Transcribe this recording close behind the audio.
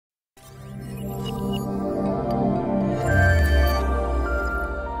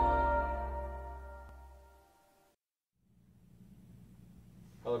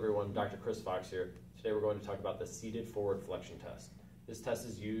everyone, Dr. Chris Fox here. Today we're going to talk about the seated forward flexion test. This test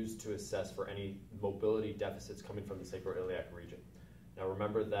is used to assess for any mobility deficits coming from the sacroiliac region. Now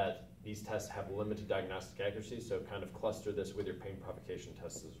remember that these tests have limited diagnostic accuracy, so kind of cluster this with your pain provocation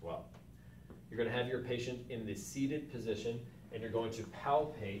tests as well. You're going to have your patient in the seated position and you're going to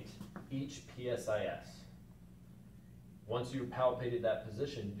palpate each PSIS. Once you've palpated that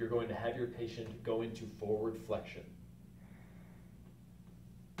position, you're going to have your patient go into forward flexion.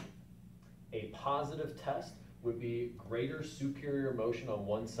 A positive test would be greater superior motion on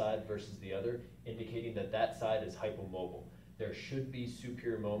one side versus the other, indicating that that side is hypomobile. There should be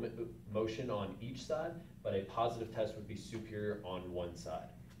superior motion on each side, but a positive test would be superior on one side.